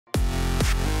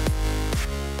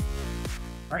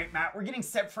All right, Matt, we're getting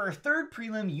set for our third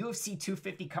prelim, UFC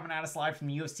 250, coming at us live from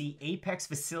the UFC Apex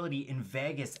facility in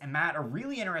Vegas. And Matt, a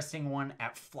really interesting one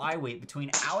at flyweight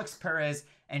between Alex Perez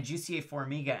and Jussier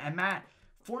Formiga. And Matt,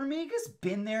 Formiga's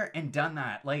been there and done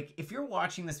that. Like, if you're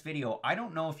watching this video, I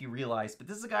don't know if you realize, but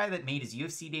this is a guy that made his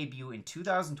UFC debut in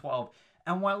 2012.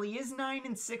 And while he is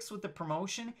 9-6 with the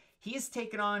promotion, he has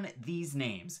taken on these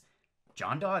names: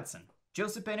 John Dodson,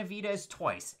 Joseph Benavidez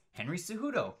twice, Henry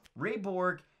Cejudo, Ray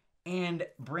Borg, and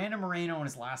Brandon Moreno in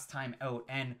his last time out.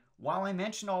 And while I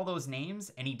mentioned all those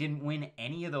names and he didn't win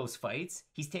any of those fights,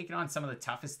 he's taken on some of the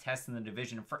toughest tests in the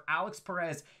division. And for Alex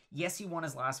Perez, yes, he won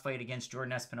his last fight against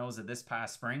Jordan Espinoza this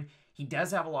past spring. He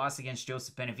does have a loss against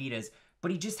Joseph Benavidez,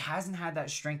 but he just hasn't had that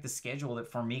strength of schedule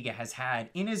that Formiga has had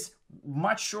in his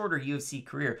much shorter UFC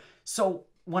career. So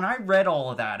when I read all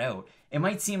of that out, it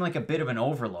might seem like a bit of an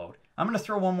overload. I'm going to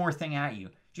throw one more thing at you.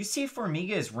 Jussier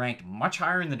Formiga is ranked much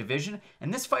higher in the division,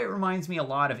 and this fight reminds me a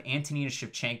lot of Antonina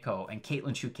Shevchenko and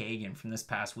Caitlin Chookagian from this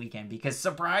past weekend, because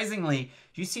surprisingly,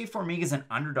 Jussier Formiga is an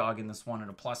underdog in this one at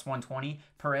a +120,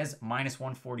 Perez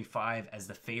 -145 as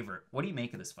the favorite. What do you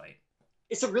make of this fight?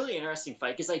 It's a really interesting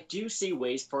fight because I do see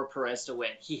ways for Perez to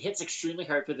win. He hits extremely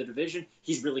hard for the division.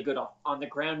 He's really good on the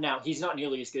ground. Now, he's not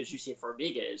nearly as good as Jussier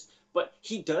Formiga is, but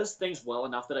he does things well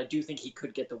enough that I do think he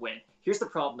could get the win. Here's the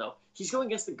problem, though. He's going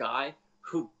against the guy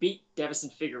who beat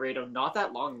Deiveson Figueiredo not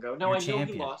that long ago. Now, I know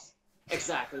he lost.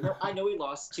 Exactly. No, I know he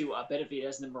lost to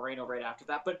Benavidez and then Moreno right after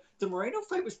that, but the Moreno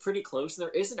fight was pretty close, and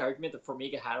there is an argument that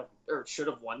Formiga had or should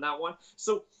have won that one.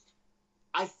 So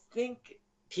I think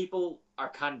people are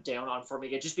kind of down on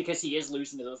Formiga just because he is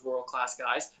losing to those world-class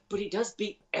guys, but he does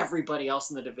beat everybody else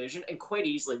in the division, and quite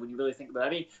easily when you really think about it. I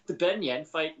mean, the Ben Yen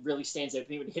fight really stands out to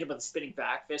me when he hit him with a spinning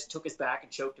back fist, took his back,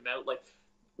 and choked him out. Like,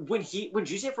 when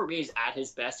Jussier Formiga is at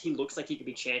his best, he looks like he could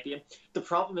be champion. The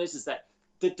problem is that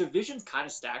the division's kind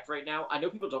of stacked right now. I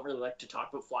know people don't really like to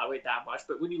talk about flyweight that much,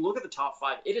 but when you look at the top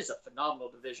five, it is a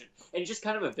phenomenal division. And he's just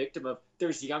kind of a victim of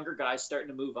there's younger guys starting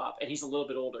to move up, and he's a little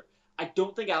bit older. I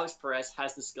don't think Alex Perez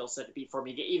has the skill set to beat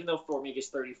Formiga, even though Formiga is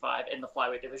 35 in the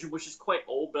flyweight division, which is quite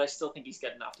old, but I still think he's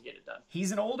good enough to get it done.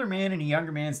 He's an older man in a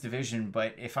younger man's division,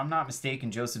 but if I'm not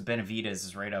mistaken, Joseph Benavidez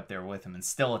is right up there with him and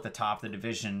still at the top of the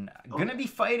division. Going to be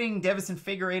fighting Deiveson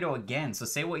Figueiredo again, so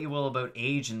say what you will about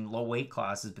age and low weight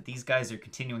classes, but these guys are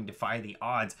continuing to defy the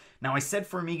odds. Now, I said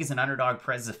Formiga's an underdog,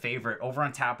 Perez is a favorite. Over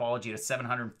on Tapology at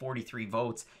 743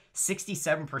 votes.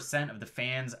 67% of the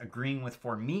fans agreeing with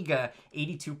Formiga,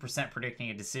 82% predicting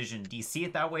a decision. Do you see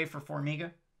it that way for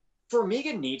Formiga?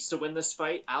 Formiga needs to win this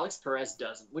fight. Alex Perez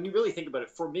doesn't. When you really think about it,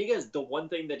 Formiga is the one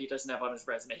thing that he doesn't have on his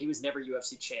resume. He was never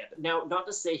UFC champ. Now, not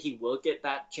to say he will get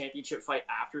that championship fight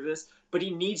after this, but he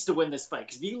needs to win this fight.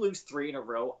 Because if you lose 3 in a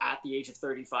row at the age of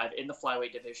 35 in the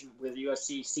flyweight division, where the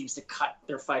UFC seems to cut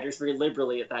their fighters very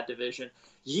liberally at that division,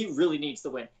 he really needs to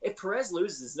win. If Perez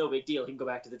loses, it's no big deal. He can go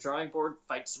back to the drawing board,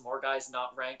 fight some more guys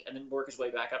not ranked, and then work his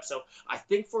way back up. So I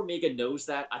think Formiga knows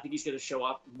that. I think he's going to show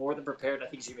up more than prepared. I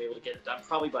think he's going to be able to get it done,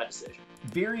 probably by decision.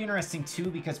 Very interesting, too,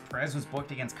 because Perez was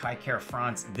booked against Kai Kara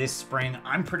France this spring.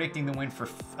 I'm predicting the win for,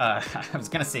 I was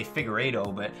going to say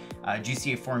Figueiredo, but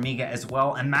Jussier Formiga as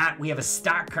well. And Matt, we have a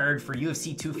stock card for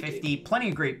UFC 250. Plenty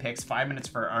of great picks. 5 minutes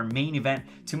for our main event,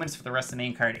 2 minutes for the rest of the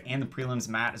main card and the prelims.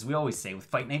 Matt, as we always say with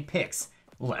Fight Night Picks,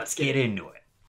 let's get into it.